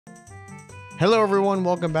Hello everyone,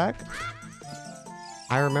 welcome back.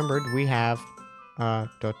 I remembered we have Nope.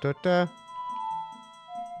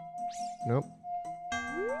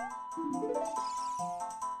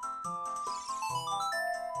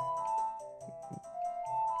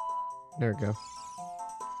 There we go.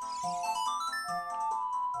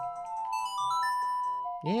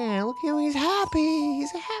 Yeah, look at him, he's happy.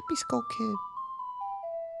 He's a happy skull kid.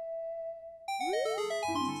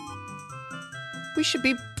 We should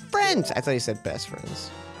be friends. I thought you said best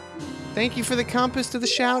friends. Thank you for the compass to the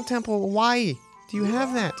Shadow Temple. Why do you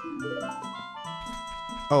have that?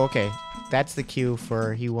 Oh, okay. That's the cue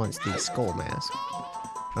for he wants the skull mask.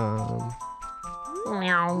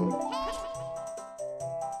 Meow.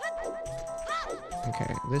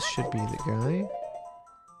 Okay, this should be the guy.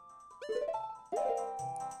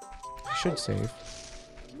 I should save.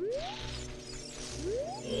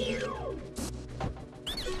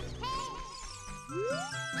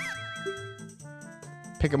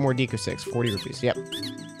 Pick up more Deco 6, 40 rupees. Yep.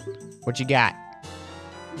 What you got?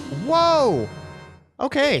 Whoa!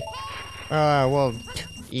 Okay. Well,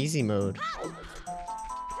 easy mode.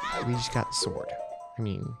 We just got the sword. I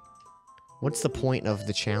mean, what's the point of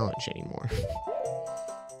the challenge anymore?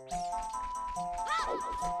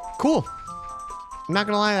 Cool. I'm not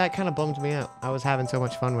gonna lie, that kind of bummed me out. I was having so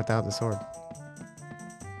much fun without the sword.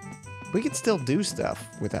 We could still do stuff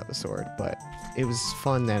without the sword, but it was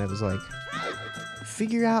fun that it was like,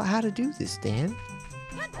 figure out how to do this, Dan.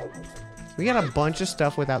 We got a bunch of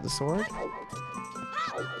stuff without the sword.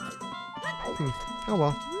 Oh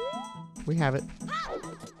well. We have it.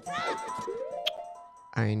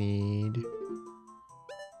 I need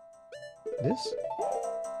this.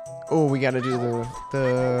 Oh, we gotta do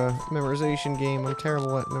the memorization game. I'm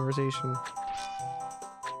terrible at memorization.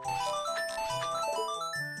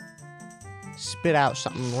 Spit out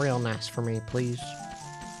something real nice for me, please.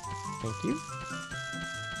 Thank you.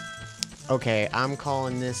 Okay, I'm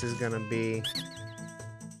calling this is gonna be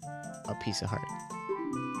a piece of heart.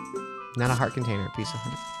 Not a heart container, a piece of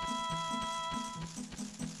heart.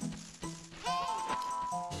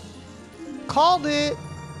 Called it!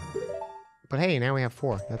 But hey, now we have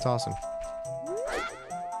 4. That's awesome.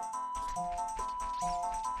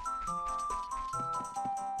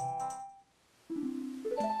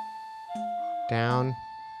 Down,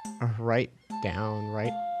 right, down,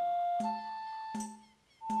 right.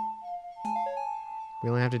 We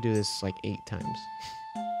only have to do this like 8 times.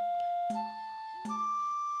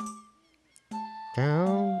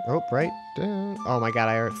 Down, oh, right, down. Oh my god,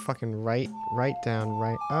 I heard fucking right down,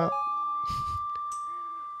 right up.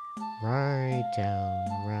 Right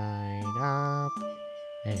down, right up.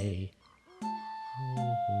 Hey.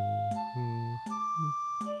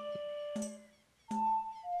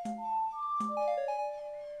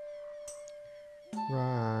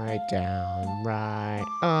 Right down, right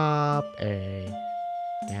up, a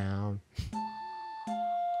down.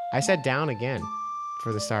 I said down again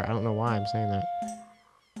for the start. I don't know why I'm saying that.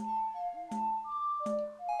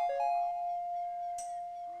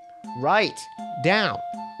 Right, down,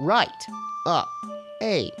 right, up,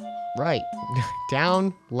 a, right,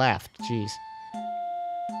 down, left. Jeez.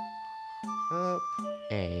 Up,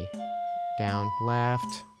 a, down,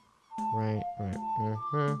 left, right, right.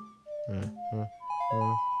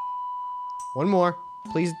 One more.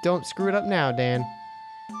 Please don't screw it up now, Dan.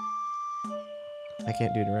 I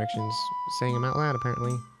can't do directions. Saying them out loud,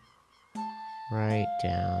 apparently. Right,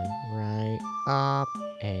 down, right, up,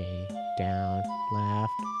 a, down,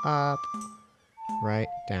 left, up. Right,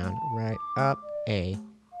 down, right, up, a,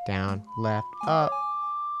 down, left, up.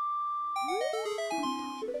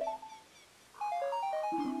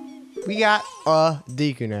 We got a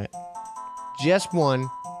Deku Nut. Just one.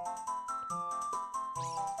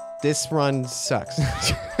 This run sucks.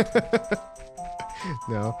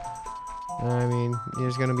 No. I mean,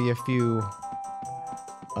 there's gonna be a few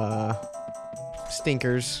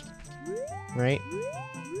stinkers, right?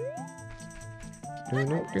 I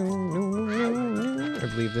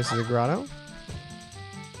believe this is a grotto.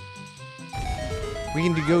 We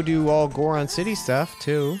can go do all Goron City stuff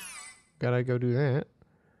too. Gotta go do that.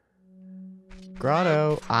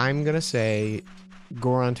 Grotto, I'm gonna say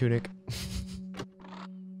Goron Tunic.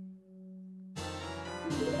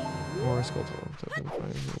 Or Skulltula.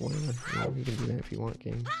 Whatever. You can do that if you want,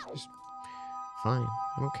 game. Just fine.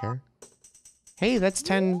 I don't care. Hey, that's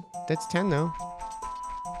 10. That's 10 though.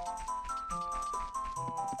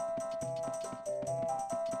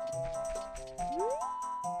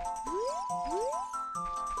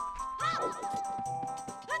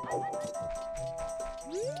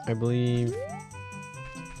 I believe.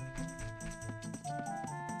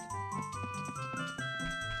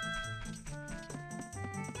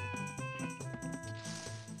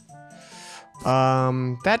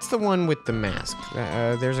 That's the one with the mask.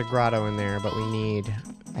 There's a grotto in there, but we need...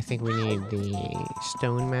 I think we need the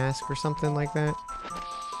stone mask or something like that.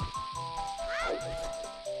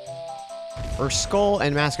 Or skull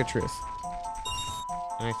and mask of truth.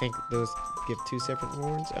 And I think those give 2 separate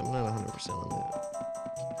rewards. I'm not 100% on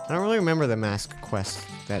that. I don't really remember the mask quest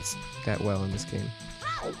that well in this game.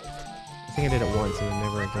 I think I did it once and then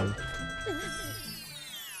never again.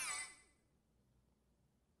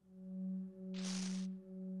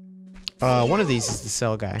 One of these is the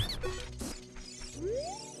cell guy.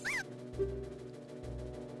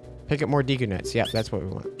 Pick up more Deku nuts. Yep, that's what we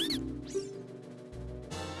want.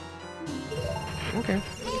 Okay.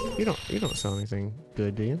 You don't sell anything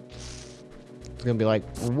good, do you? It's gonna be like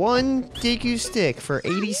 1 Deku stick for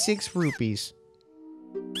 86 rupees.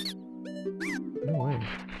 No way.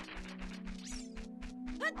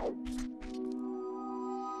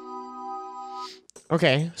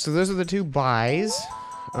 Okay, so those are the 2 buys.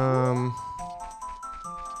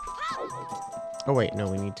 Oh wait, no,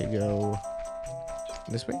 we need to go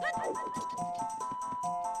this way.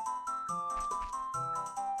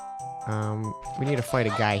 We need to fight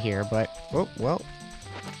a guy here, but oh well.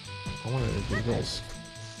 I wanted to do this.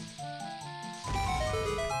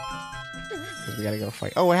 'Cause we gotta go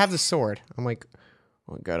fight. Oh, I have the sword. I'm like,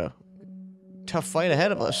 oh, we got a tough fight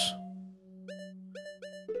ahead of us.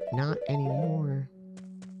 Not anymore.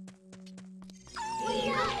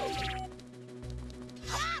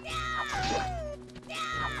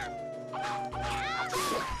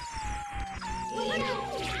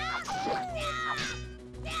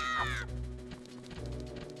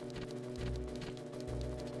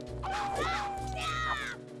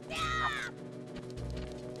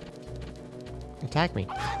 Attack me.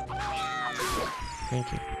 Thank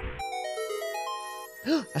you.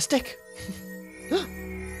 A stick!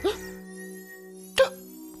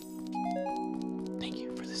 Thank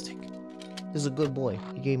you for the stick. This is a good boy.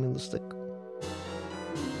 He gave me the stick.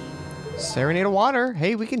 Serenade of water.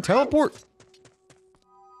 Hey, we can teleport.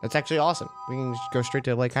 That's actually awesome. We can just go straight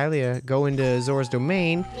to Lake Hylia, go into Zora's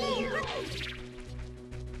domain.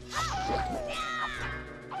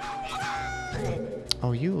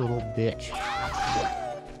 Oh, you little bitch.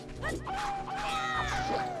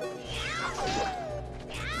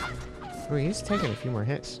 Oh, he's taking a few more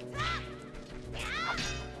hits.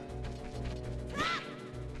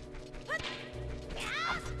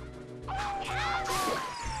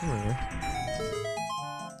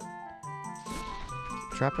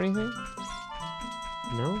 Drop anything?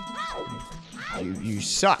 No? You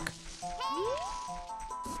suck.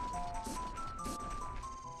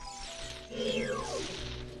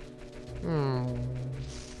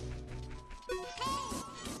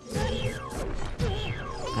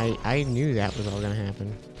 I knew that was all gonna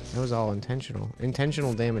happen. That was all intentional.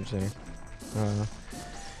 Intentional damage there.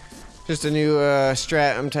 Just a new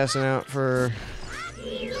strat I'm testing out for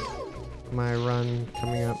my run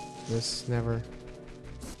coming up this never.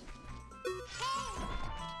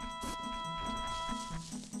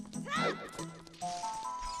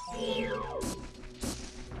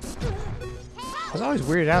 I was always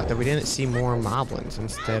weirded out that we didn't see more moblins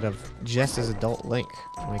instead of just as adult Link.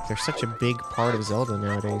 Like, they're such a big part of Zelda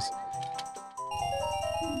nowadays.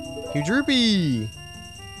 Huge rupee!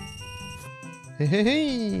 Hey, hey,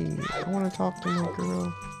 hey! I want to talk to my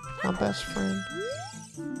girl, my best friend.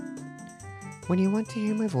 When you want to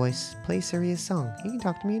hear my voice, play Saria's song. You can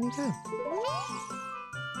talk to me anytime.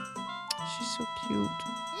 She's so cute.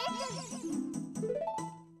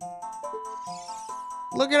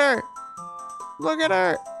 Look at her! Look at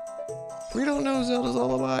her! We don't know Zelda's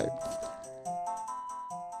lullaby.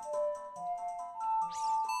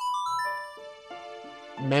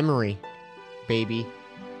 Memory, baby.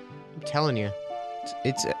 I'm telling you,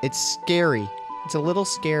 it's scary. It's a little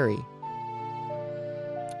scary.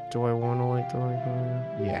 Do I want to like the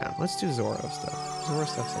Yeah, let's do Zoro stuff. Zoro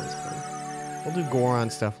stuff sounds fun. We'll do Goron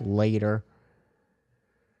stuff later.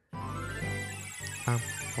 If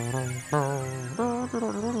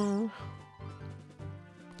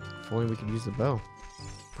only we could use the bow.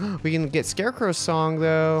 We can get Scarecrow's song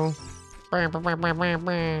though. We can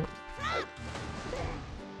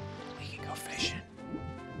go fishing.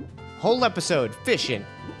 Whole episode fishing.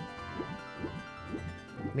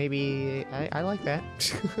 Maybe I like that.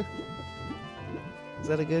 Is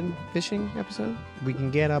that a good fishing episode? We can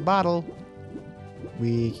get a bottle.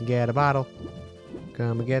 We can get a bottle.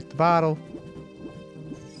 Come and get the bottle.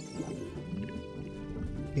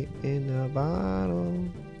 Get in a bottle.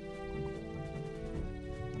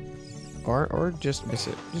 Or just miss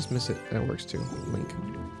it. Just miss it. That works too. Link.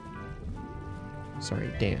 Sorry,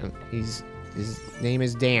 Dan. His name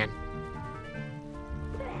is Dan.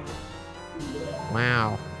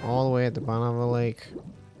 Wow. All the way at the bottom of the lake.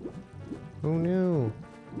 Oh no.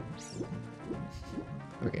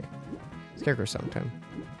 Okay. Scarecrow song time.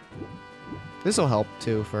 This will help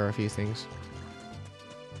too for a few things.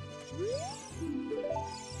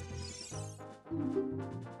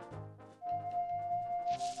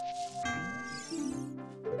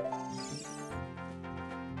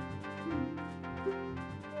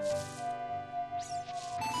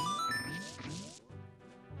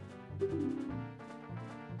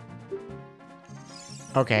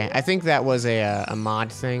 Okay, I think that was a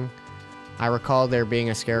mod thing. I recall there being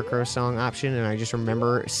a Scarecrow song option, and I just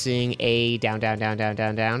remember seeing A down, down, down, down,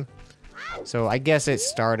 down, down. So I guess it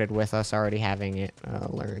started with us already having it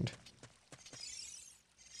learned.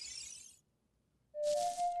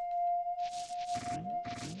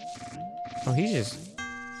 Oh, he's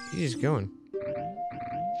just going.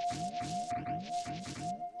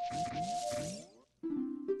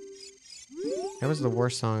 That was the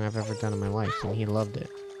worst song I've ever done in my life, and he loved it.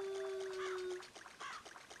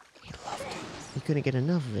 He loved it. He couldn't get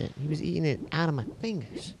enough of it. He was eating it out of my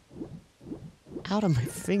fingers. Out of my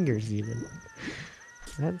fingers, even.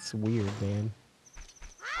 That's weird, man.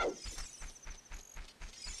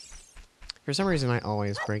 For some reason, I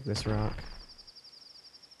always break this rock.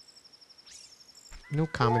 No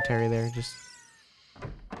commentary there, just... I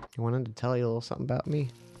wanted to tell you a little something about me.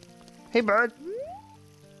 Hey, bird!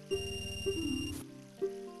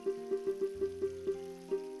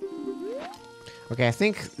 Okay, I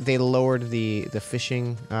think they lowered the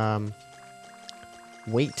fishing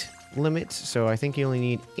weight limit, so I think you only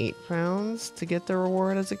need 8 pounds to get the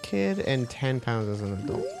reward as a kid, and 10 pounds as an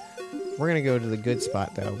adult. We're gonna go to the good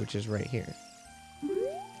spot, though, which is right here.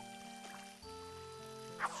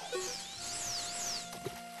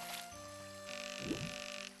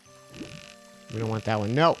 We don't want that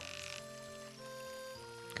one. No!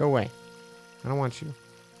 Go away. I don't want you.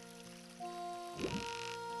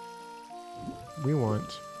 We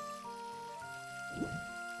want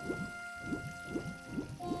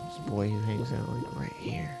this boy who hangs out like right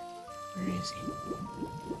here. Where is he?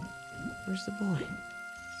 Where's the boy?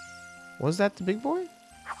 Was that the big boy?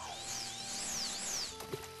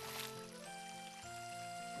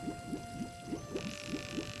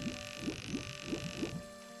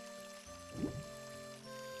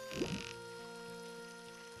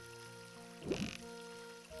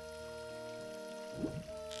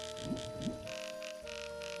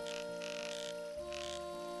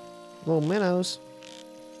 Little minnows.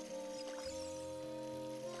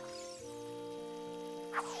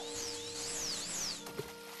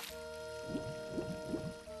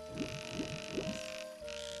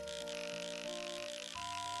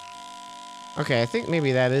 Okay, I think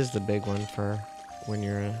maybe that is the big one for when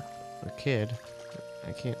you're a kid.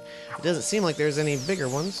 I can't... It doesn't seem like there's any bigger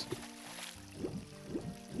ones.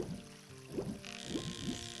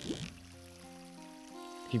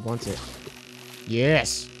 He wants it.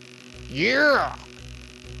 Yes! Yeah!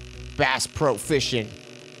 Bass Pro Fishing.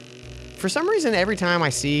 For some reason, every time I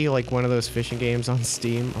see like one of those fishing games on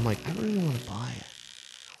Steam, I'm like, I really want to buy it.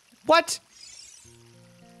 What?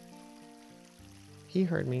 He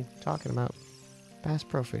heard me talking about Bass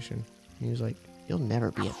Pro Fishing. He was like, you'll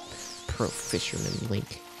never be a pro fisherman,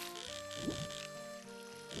 Link.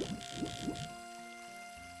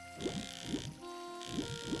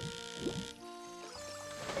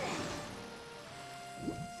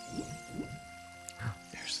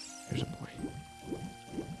 There's a boy.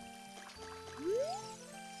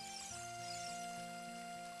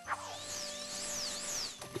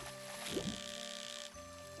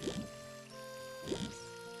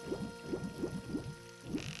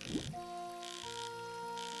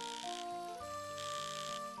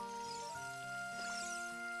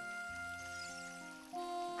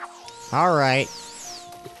 All right.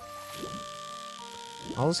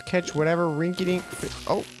 I'll just catch whatever rinky-dink.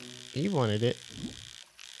 Oh, he wanted it.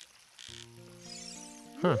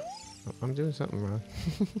 Huh. I'm doing something wrong.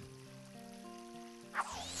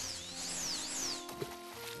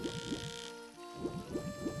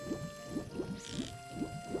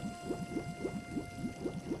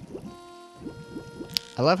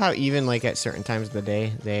 I love how even like at certain times of the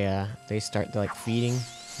day they start like feeding.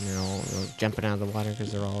 And they're all jumping out of the water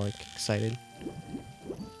because they're all like excited.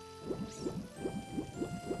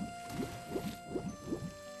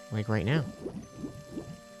 Like right now.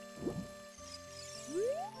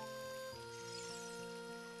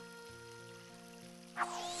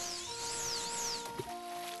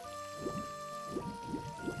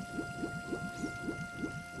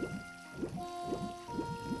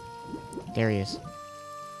 There he is.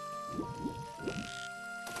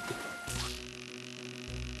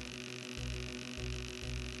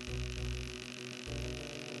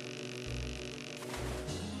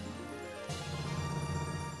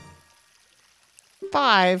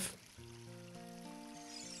 5.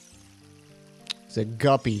 It's a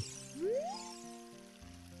guppy.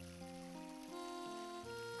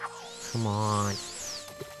 Come on.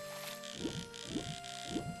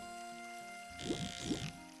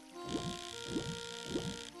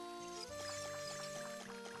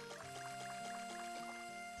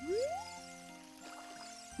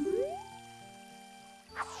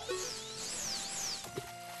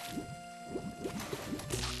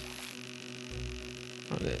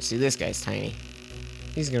 See, this guy's tiny.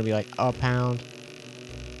 He's gonna be like a pound.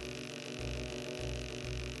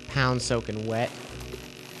 Pound soaking wet.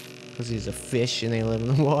 Because he's a fish and they live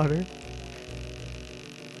in the water.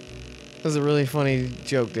 That was a really funny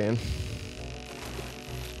joke, Dan.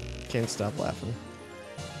 Can't stop laughing.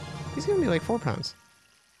 He's gonna be like 4 pounds.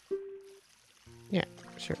 Yeah,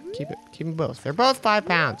 sure. Keep it. Keep them both. They're both 5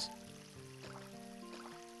 pounds.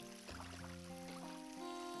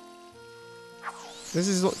 This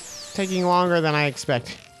is taking longer than I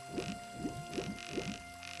expected.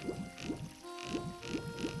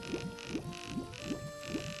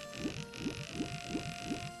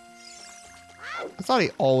 I thought he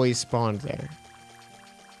always spawned there.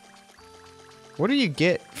 What do you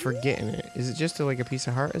get for getting it? Is it just like a piece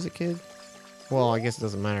of heart as a kid? Well, I guess it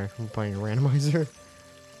doesn't matter. I'm playing a randomizer.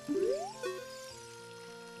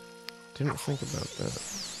 Didn't think about that.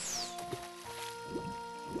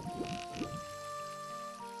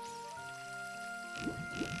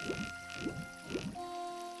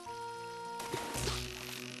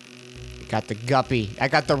 Got the guppy. I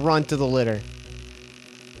got the runt of the litter.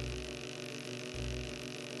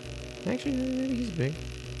 Actually, maybe he's big.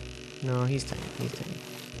 No, he's tiny. He's tiny.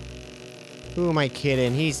 Who am I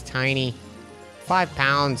kidding? He's tiny. 5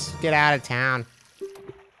 pounds. Get out of town.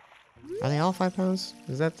 Are they all 5 pounds?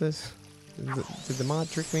 Is that this? Did the mod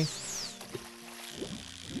trick me?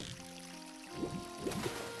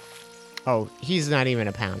 Oh, he's not even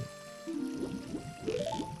a pound.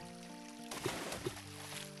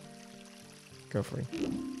 Go for it.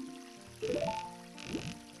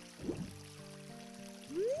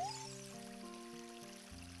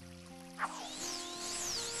 I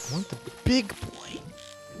want the big boy.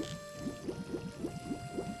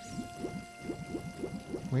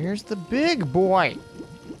 Where's the big boy?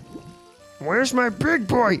 Where's my big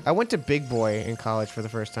boy? I went to Big Boy in college for the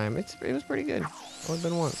first time. It was pretty good. Only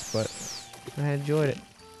been once, but I enjoyed it.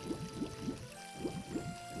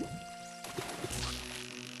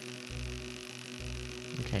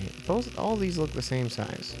 Okay, all these look the same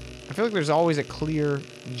size. I feel like there's always a clear,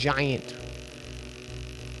 giant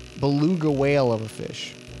beluga whale of a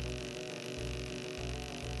fish.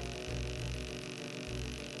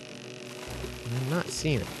 I'm not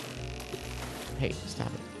seeing it. Hey, stop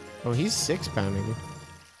it. Oh, he's 6 pound, maybe.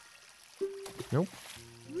 Nope.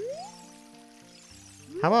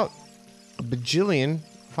 How about a bajillion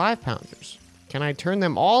 5 pounders? Can I turn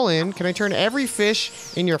them all in? Can I turn every fish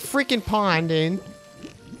in your freaking pond in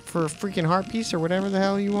for a freaking heart piece or whatever the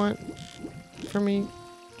hell you want for me,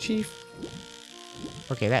 Chief?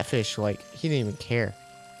 Okay, that fish, like, he didn't even care.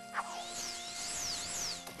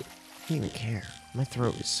 He didn't even care. My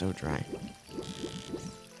throat is so dry.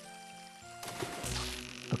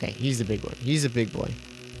 Okay, he's the big one. He's a big boy.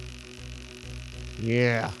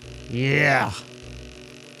 Yeah. Yeah.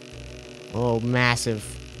 Oh, massive.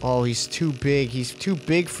 Oh, he's too big. He's too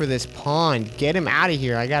big for this pond. Get him out of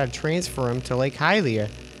here. I gotta transfer him to Lake Hylia.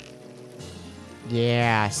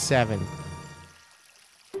 Yeah, 7.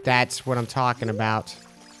 That's what I'm talking about.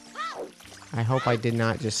 I hope I did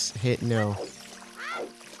not just hit no.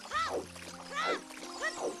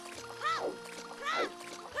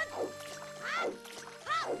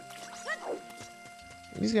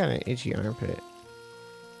 He's got an itchy armpit.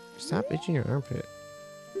 Stop itching your armpit.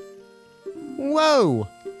 Whoa!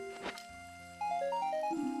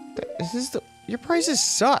 Is this the... Your prices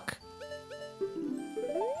suck.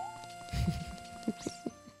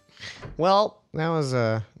 Well, that was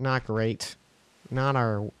not great. Not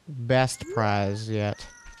our best prize yet.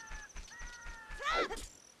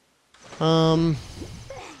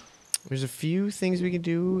 There's a few things we can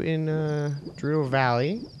do in Gerudo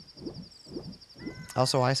Valley.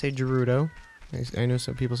 Also, I say Gerudo. I know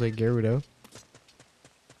some people say Gerudo.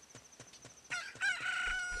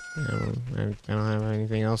 I don't have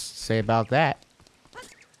anything else to say about that.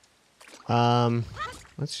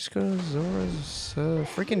 Let's just go to Zora's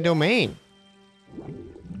freaking domain.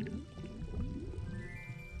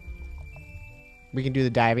 We can do the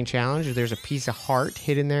diving challenge. There's a piece of heart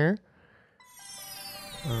hidden there.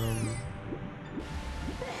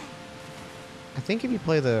 I think if you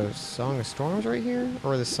play the Song of Storms right here,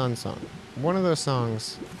 or the Sun Song, one of those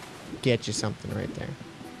songs, get you something right there.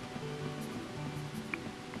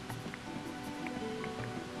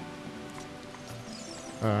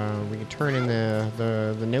 We can turn in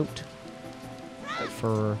the note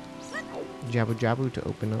for Jabu Jabu to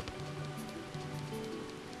open up.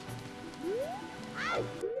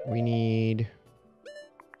 We need...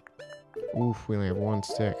 Oof, we only have 1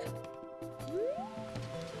 stick.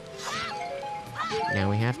 Now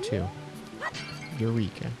we have 2.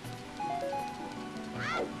 Eureka.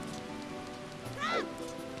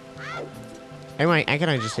 Anyway, I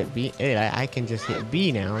can just hit B. I can just hit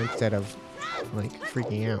B now instead of, like,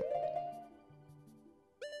 freaking out.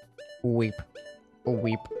 Weep. Oh,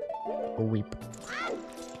 weep. Oh, weep.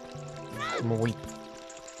 I'm a weep.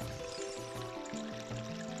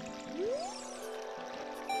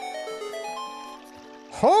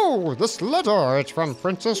 Oh, this letter, it's from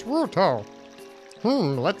Princess Ruto.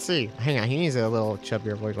 Let's see. Hang on, he needs a little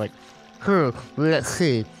chubbier voice, like, let's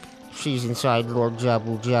see. She's inside Lord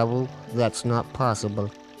Jabu Jabu. That's not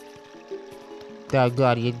possible. Thy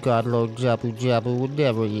guardian god Lord Jabu Jabu would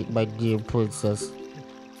never eat my dear princess.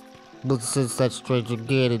 But since that stranger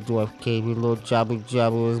Ganondorf came here, Lord Jabu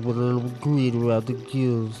Jabu has been a little green around the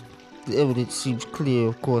gills. The evidence seems clear,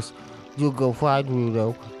 of course. You'll go find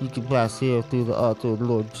Ruto. You can pass here through the altar of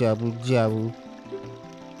Lord Jabu Jabu.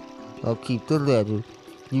 I'll keep the letter.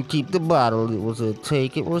 You keep the bottle. It was a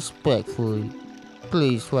take it respectfully.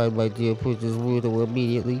 Please find my dear Princess Ruto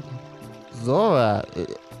immediately. Zora.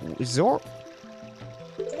 Zora?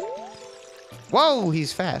 Whoa,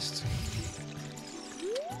 he's fast.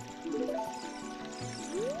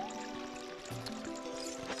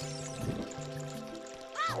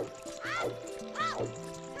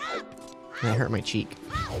 That hurt my cheek.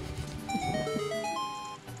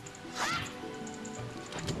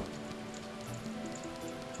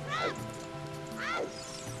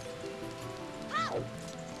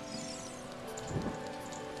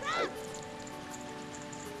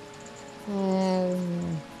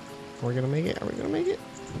 Are we gonna make it? Are we gonna make it?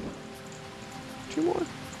 2 more.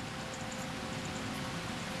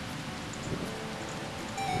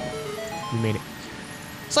 We made it.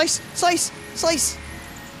 Slice! Slice! Slice!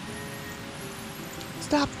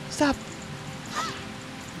 Stop! Stop!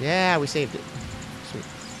 Yeah, we saved it. Sweet.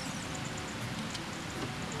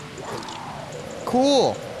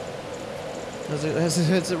 Cool!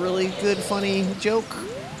 That's a really good, funny joke.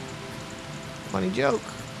 Funny joke.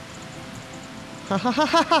 Ha ha ha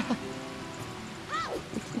ha!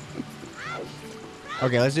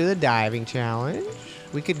 Okay, let's do the diving challenge.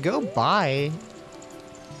 We could go buy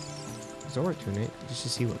Zora Tunic just to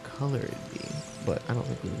see what color it'd be, but I don't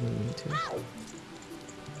think we really need to.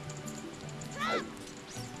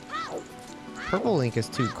 Purple Link is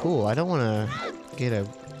too cool. I don't want to get a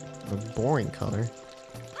boring color.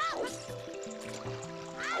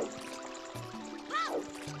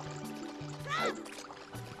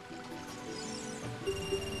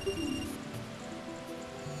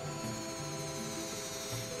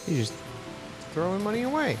 You're just throwing money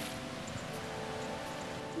away.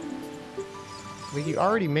 Like, you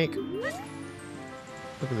already make... Look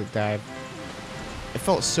at the dive. It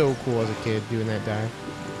felt so cool as a kid doing that dive.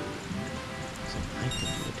 So I could do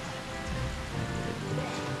a dive like that.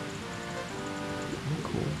 I'm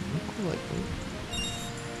cool. I'm cool like that.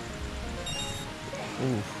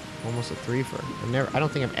 Oof. Almost a 3-fer. I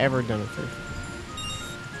don't think I've ever done a 3-fer.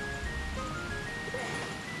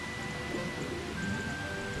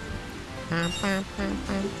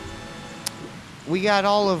 We got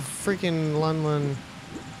all of freaking Lunlun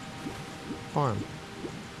Farm.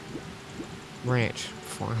 Ranch.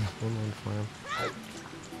 Farm. Lunlun Farm.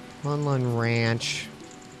 Lunlun Ranch.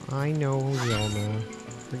 I know, y'all know.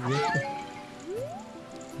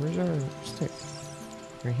 Where's our stick?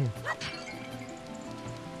 Right here.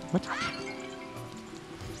 What?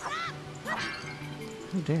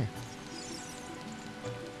 How dare.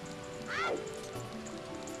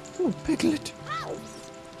 Oh, Piglet.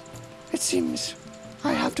 It seems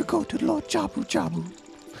I have to go to Lord Jabu Jabu.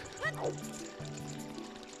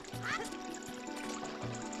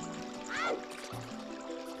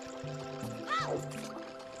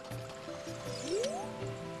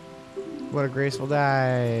 What a graceful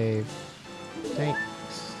dive. Thanks.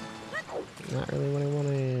 Not really what I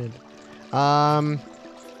wanted.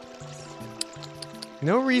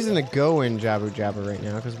 No reason to go in Jabu Jabu right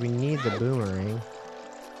now because we need the boomerang.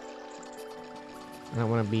 I don't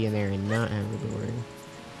want to be in there and not have the boomerang. In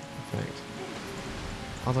fact.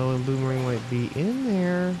 Although a boomerang might be in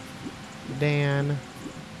there. Dan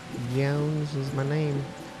Jones is my name.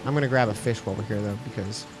 I'm going to grab a fish while we're here, though,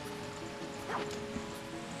 because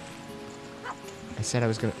I said I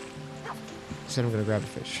was going to... I said I'm going to grab a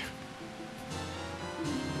fish.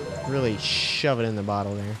 Really shove it in the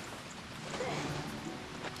bottle there.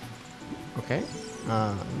 Okay.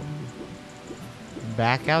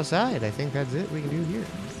 Back outside. I think that's it we can do here.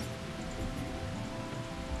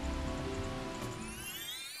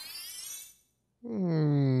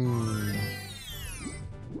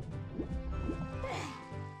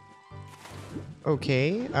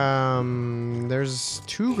 Okay, there's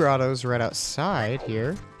 2 grottos right outside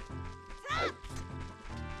here.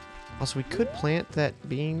 Also, we could plant that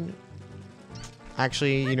bean.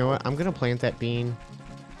 Actually, you know what? I'm gonna plant that bean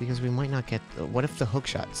because we might not get... what if the hook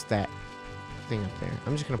shot's that thing up there?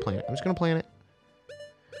 I'm just gonna plant it. I'm just gonna plant it.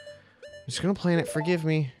 I'm just gonna plant it. Forgive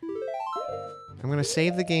me. I'm gonna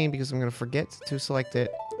save the game because I'm gonna forget to select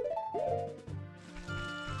it.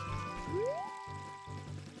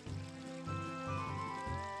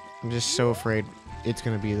 I'm just so afraid it's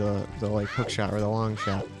gonna be the like hook shot or the long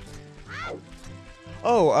shot.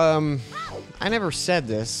 Oh, I never said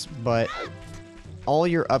this, but all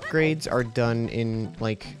your upgrades are done in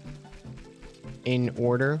like in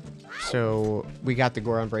order. So we got the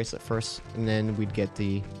Goron bracelet first, and then we'd get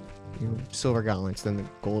the silver gauntlets, then the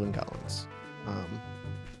golden gauntlets.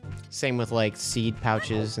 Same with like seed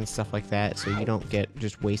pouches and stuff like that, so you don't get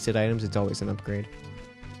just wasted items. It's always an upgrade.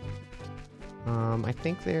 I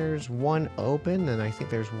think there's one open, and I think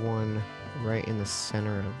there's one right in the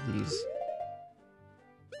center of these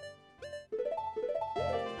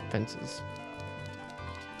fences.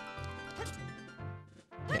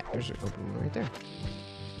 Yeah, there's an open one right there.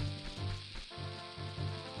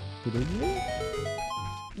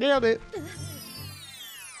 Nailed it!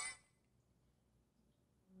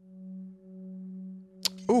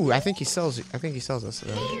 Ooh, I think he sells us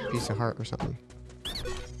a piece of heart or something.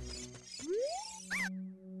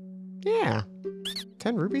 Yeah.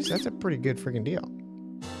 10 rupees? That's a pretty good freaking deal.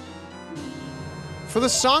 For the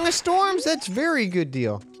Song of Storms, that's very good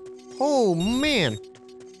deal. Oh, man.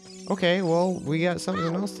 Okay, well, we got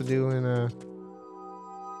something else to do in,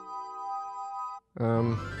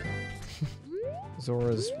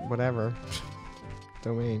 Zora's whatever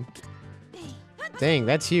domain. Dang,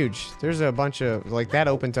 that's huge. There's a bunch of, like, that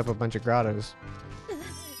opens up a bunch of grottos.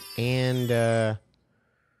 And, I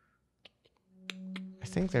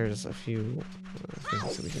think there's a few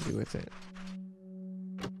things that we can do with it.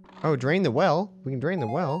 Oh, drain the well. We can drain the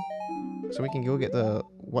well. So we can go get the,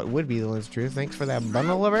 what would be the lens of truth. Thanks for that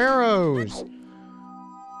bundle of arrows.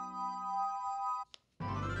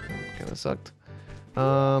 Kinda sucked.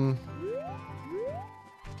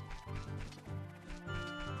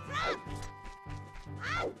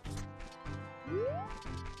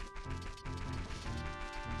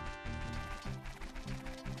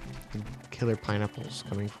 Killer pineapples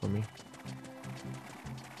coming for me.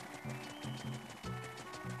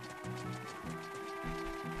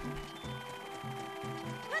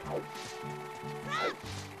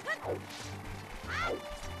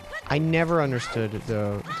 I never understood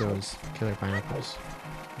those killer pineapples.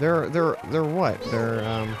 They're what?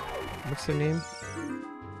 They're what's their name?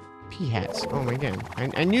 Peahats. Oh my god.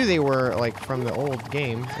 I knew they were like from the old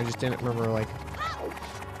game. I just didn't remember like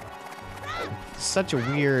such a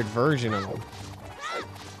weird version of them.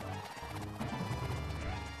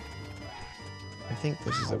 I think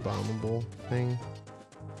this is a bombable thing.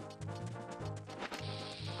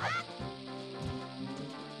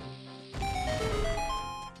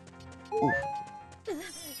 Ooh.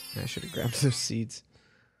 I should have grabbed those seeds.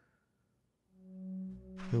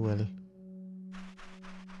 Who will?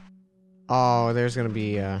 Oh, there's gonna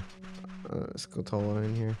be a Skulltula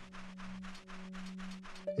in here.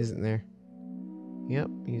 Isn't there? Yep,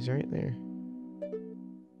 he's right there.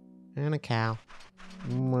 And a cow.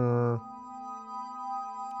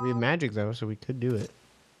 We have magic though, so we could do it.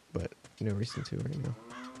 But no reason to right now.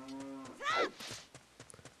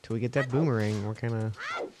 Till we get that boomerang, we're kinda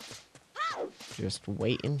just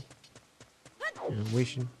waiting. And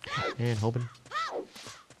wishing. And hoping.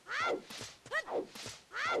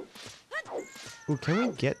 Ooh, can we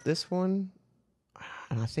get this one?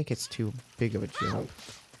 I think it's too big of a jump.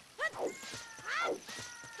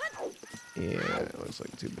 Yeah, it looks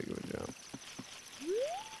like too big of a jump.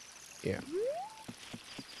 Yeah.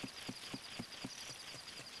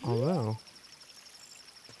 Although,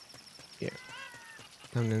 yeah.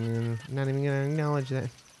 I'm not even gonna acknowledge that.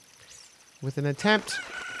 With an attempt.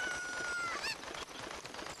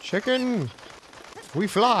 Chicken! We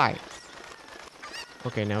fly!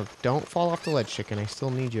 Okay, now don't fall off the ledge, chicken. I still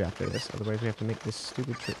need you after this. Otherwise, we have to make this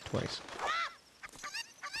stupid trip twice.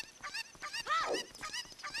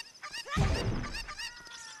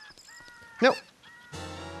 Nope.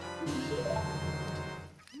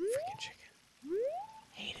 Freaking chicken.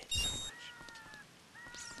 Hate it so much.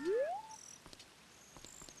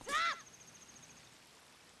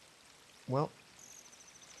 Well,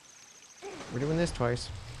 we're doing this twice.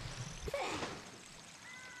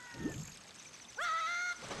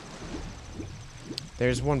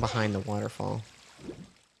 There's one behind the waterfall.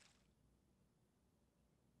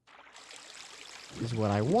 Is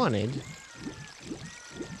what I wanted.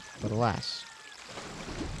 But alas.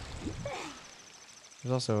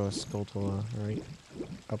 There's also a Skulltula right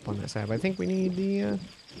up on that side. But I think we need the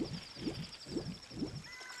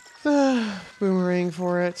boomerang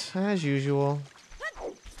for it, as usual.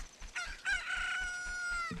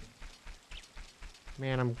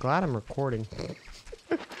 Man, I'm glad I'm recording.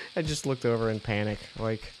 I just looked over in panic,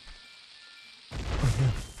 like...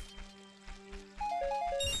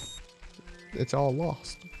 It's all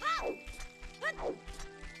lost.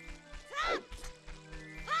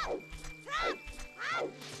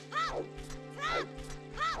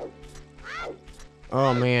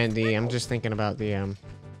 Oh man, I'm just thinking about the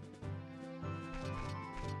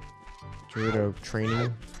Gerudo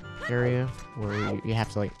training area where you have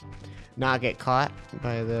to like not get caught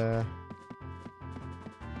by the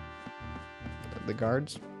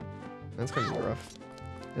guards. That's gonna be rough.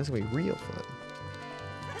 That's gonna be real fun.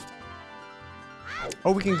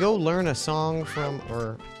 Oh, we can go learn a song from,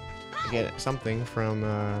 or get something from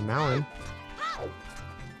Malin.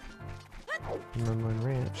 London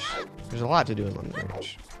Ranch. There's a lot to do in London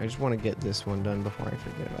Ranch. I just want to get this one done before I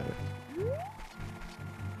forget about it.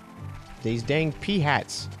 These dang pea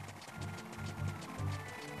hats.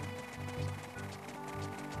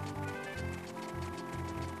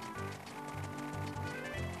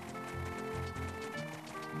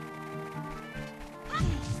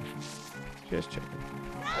 Just checking.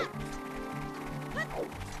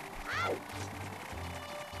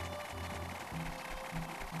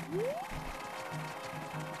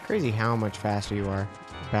 Crazy how much faster you are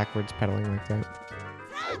backwards pedaling like that.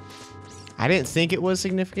 I didn't think it was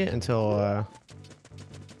significant until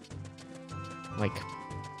like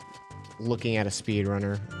looking at a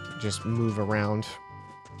speedrunner just move around,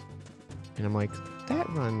 and I'm like, that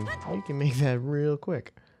run, you can make that real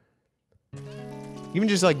quick. Even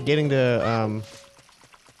just like getting to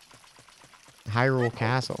Hyrule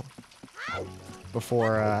Castle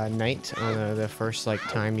before night on the first like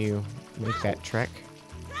time you make that trek.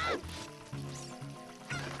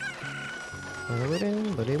 I'm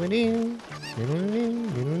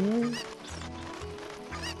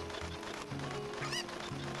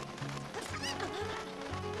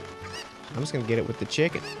just gonna get it with the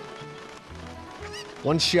chicken.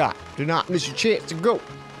 One shot. Do not miss your chance to go.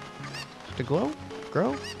 To glow?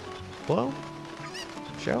 Grow? Blow?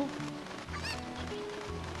 Show?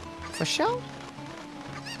 A show?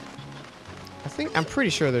 I'm pretty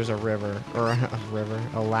sure there's a river, or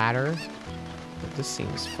a ladder. But this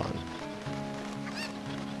seems fun.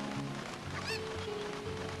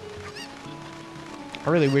 I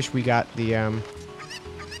really wish we got the, I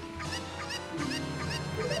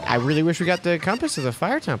really wish we got the compass of the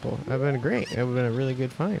fire temple. That would have been great. That would have been a really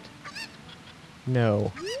good find.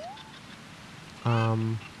 No.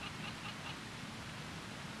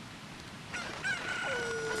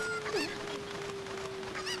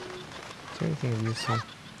 Is there anything of use here?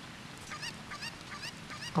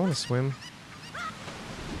 I want to swim.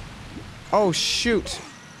 Oh, shoot!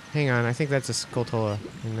 Hang on, I think that's a Skulltula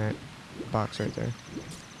in that box right there.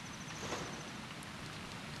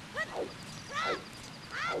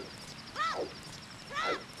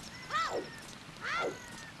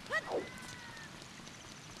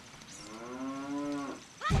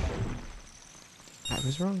 I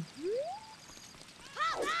was wrong.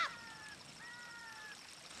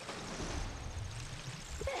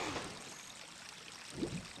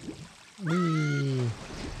 Whee.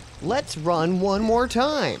 Let's run one more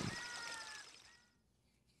time.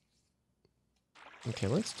 Okay,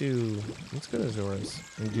 let's go to Zora's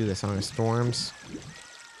and do the Song of Storms.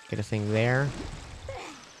 Get a thing there.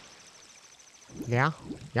 Yeah,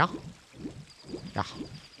 yeah, yeah.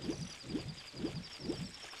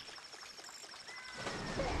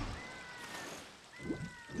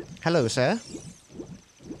 Hello, sir.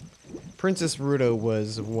 Princess Ruto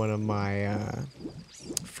was one of my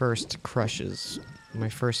first crushes. My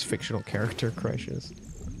first fictional character crushes.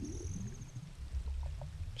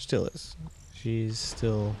 Still is. She's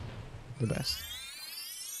still the best.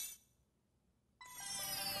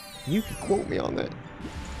 You can quote me on that.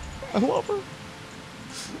 I love her.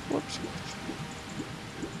 Love her so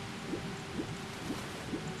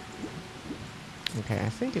much. Okay, I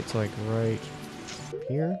think it's like right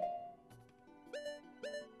here.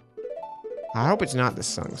 I hope it's not the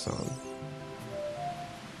song.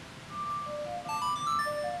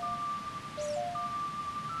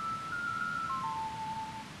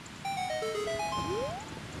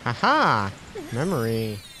 Haha!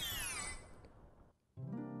 Memory.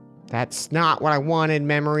 That's not what I wanted,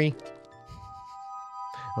 memory.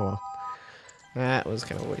 Oh well. That was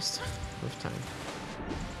kind of a waste of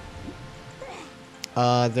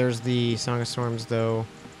time. There's the Song of Storms, though.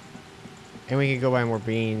 And we can go buy more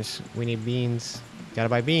beans. We need beans. Gotta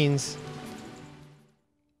buy beans.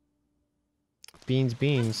 Beans,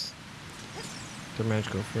 beans. They're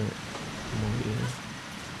magical fruit.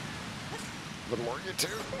 What more you too?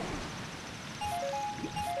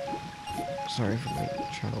 Sorry for my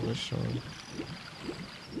childish song.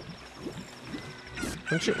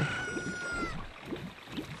 Don't shoot me.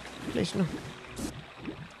 Please, no.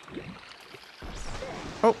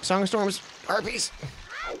 Oh, Song of Storms. Harpies.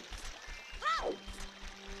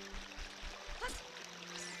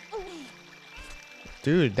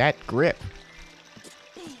 Dude, that grip.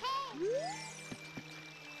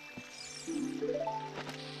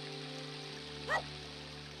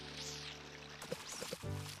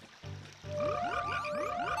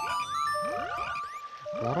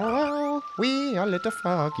 We are little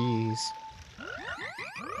froggies.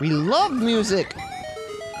 We love music.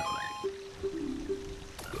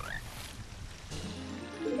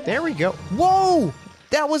 There we go. Whoa!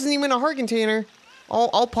 That wasn't even a heart container.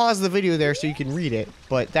 I'll pause the video there so you can read it.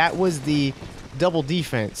 But that was the double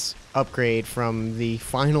defense upgrade from the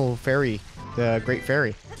final fairy, the Great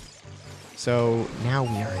Fairy. So now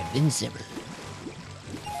we are invincible.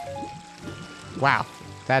 Wow,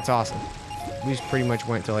 that's awesome. We just pretty much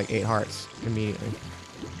went to like 8 hearts immediately.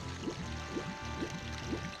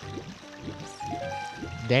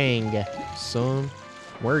 Dang, son.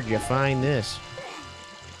 Where'd you find this?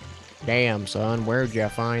 Damn, son. Where'd you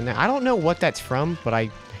find that? I don't know what that's from, but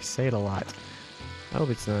I say it a lot. I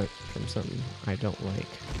hope it's not from something I don't like.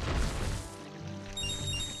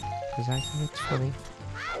 Because I think it's funny.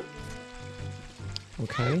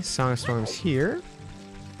 Okay, Song of Storms here.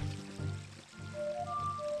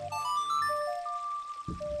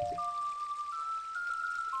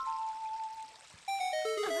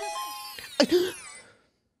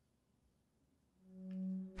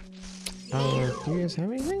 Do you guys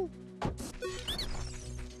have anything?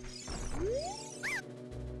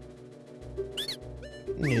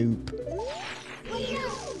 Nope.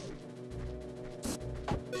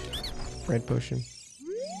 Red potion.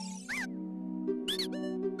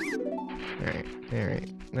 Alright,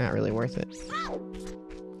 alright. Not really worth it.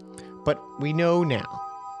 But we know now.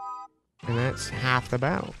 And that's half the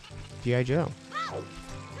battle. G.I. Joe.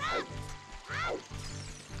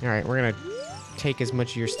 Alright, we're gonna take as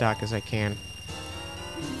much of your stock as I can.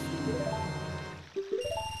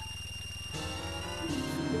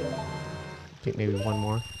 I think maybe one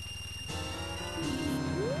more.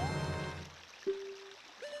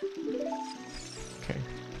 Okay.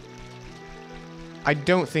 I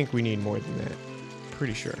don't think we need more than that.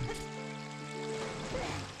 Pretty sure.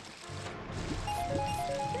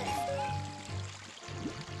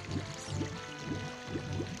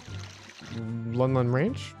 Lun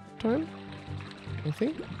range time? I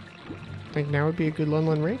think now would be a good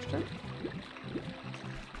Lun range time?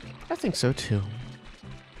 I think so too.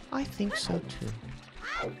 I think so too.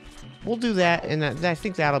 We'll do that, and I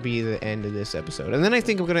think that'll be the end of this episode. And then I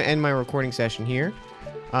think I'm going to end my recording session here.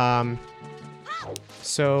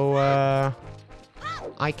 So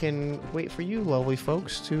I can wait for you lovely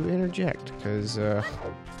folks to interject, because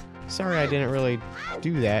sorry I didn't really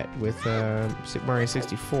do that with Super Mario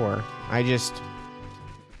 64.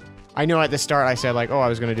 I know at the start I said, like, oh, I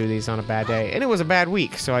was going to do these on a bad day, and it was a bad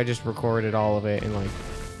week, so I just recorded all of it in, like,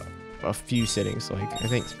 a few sittings, like, I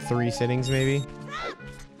think 3 sittings, maybe?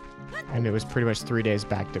 And it was pretty much 3 days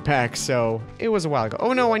back to back, so it was a while ago.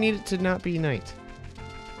 Oh, no, I need it to not be night.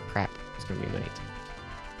 Crap, it's going to be night.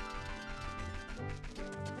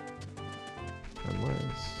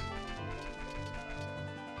 Unless...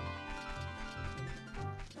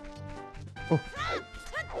 Oh.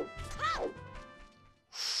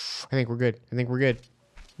 I think we're good. I think we're good.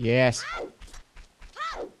 Yes.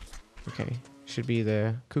 Okay. Should be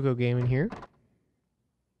the Kuko game in here.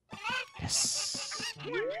 Yes.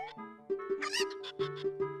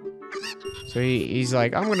 So he's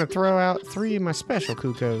like, I'm gonna throw out 3 of my special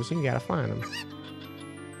Kukos. You gotta find them.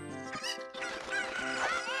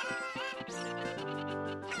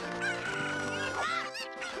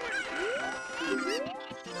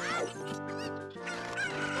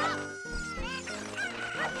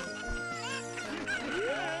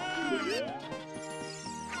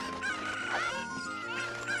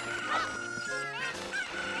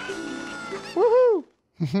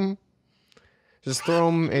 Woohoo! Just throw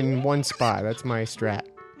them in one spot. That's my strat.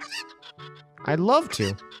 I'd love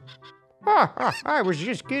to. I was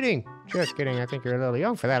just kidding. Just kidding. I think you're a little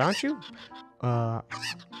young for that, aren't you? I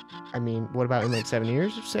mean, what about in like 7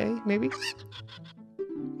 years, say, maybe?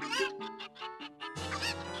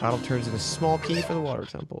 Bottle turns into a small key for the water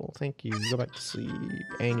temple. Thank you. Go back to sleep.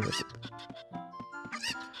 And you asleep.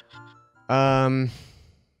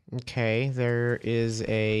 Okay, there is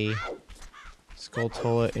a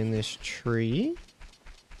Skulltula in this tree.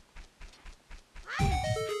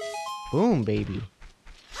 Boom, baby.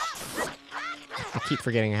 I keep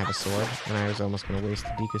forgetting I have a sword, and I was almost going to waste the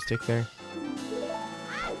Deku stick there.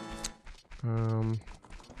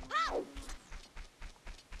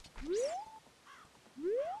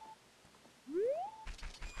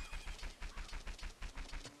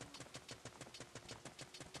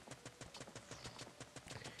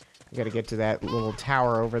 I gotta get to that little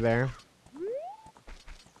tower over there.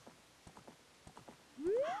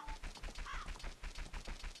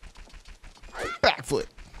 Backflip!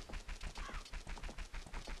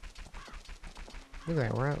 Look at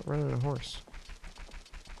that, we're out running a horse.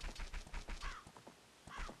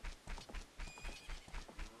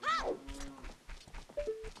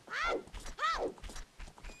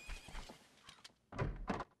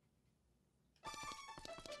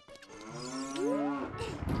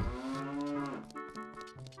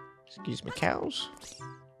 Excuse me, cows.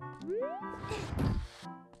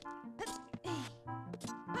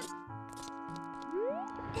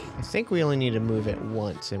 I think we only need to move it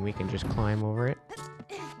once and we can just climb over it.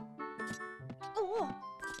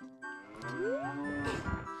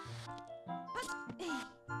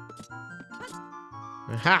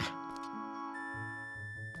 Aha!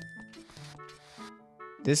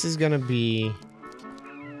 This is gonna be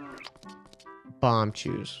bomb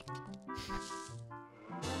choose.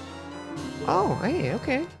 Oh, hey,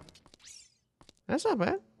 okay. That's not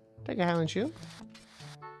bad. Take a Highland Shield.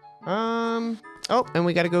 Oh, and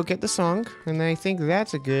we gotta go get the song. And I think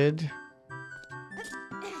that's a good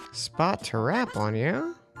spot to wrap on,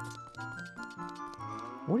 yeah?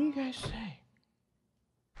 What do you guys say?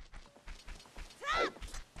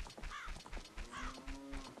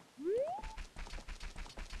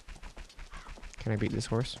 Can I beat this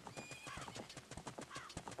horse?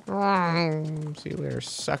 See you later,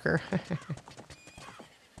 sucker.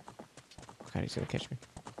 God, he's gonna catch me.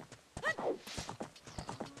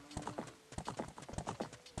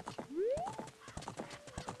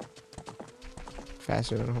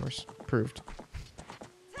 Faster than a horse. Proved.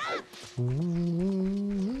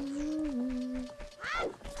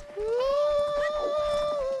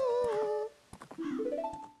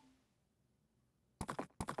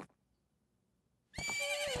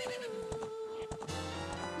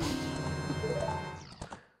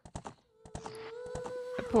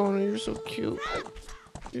 Pony, you're so cute.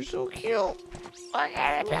 You're so cute.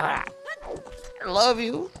 I love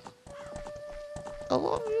you. I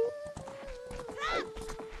love you.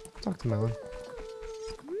 Talk to Melon.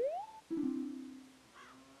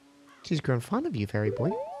 She's grown fond of you, fairy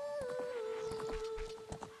boy.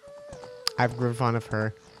 I've grown fond of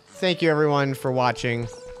her. Thank you, everyone, for watching.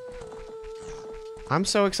 I'm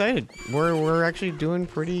so excited. We're actually doing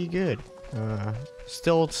pretty good.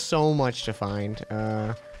 Still so much to find.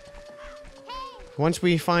 Once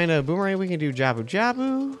we find a boomerang, we can do Jabu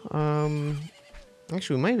Jabu.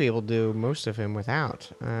 Actually, we might be able to do most of him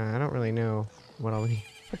without. I don't really know what I'll need.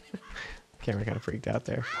 Camera kind of freaked out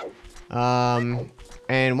there.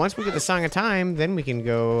 And once we get the Song of Time, then we can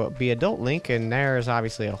go be Adult Link, and there's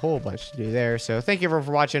obviously a whole bunch to do there. So thank you everyone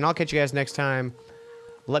for watching. I'll catch you guys next time.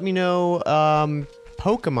 Let me know,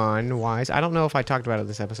 Pokemon-wise. I don't know if I talked about it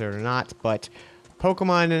this episode or not, but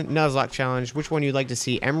Pokemon Nuzlocke Challenge, which one you'd like to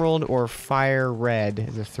see, Emerald or Fire Red,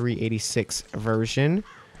 the 386 version.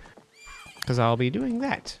 Because I'll be doing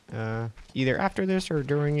that. Either after this or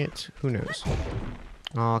during it. Who knows.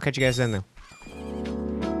 I'll catch you guys then, though.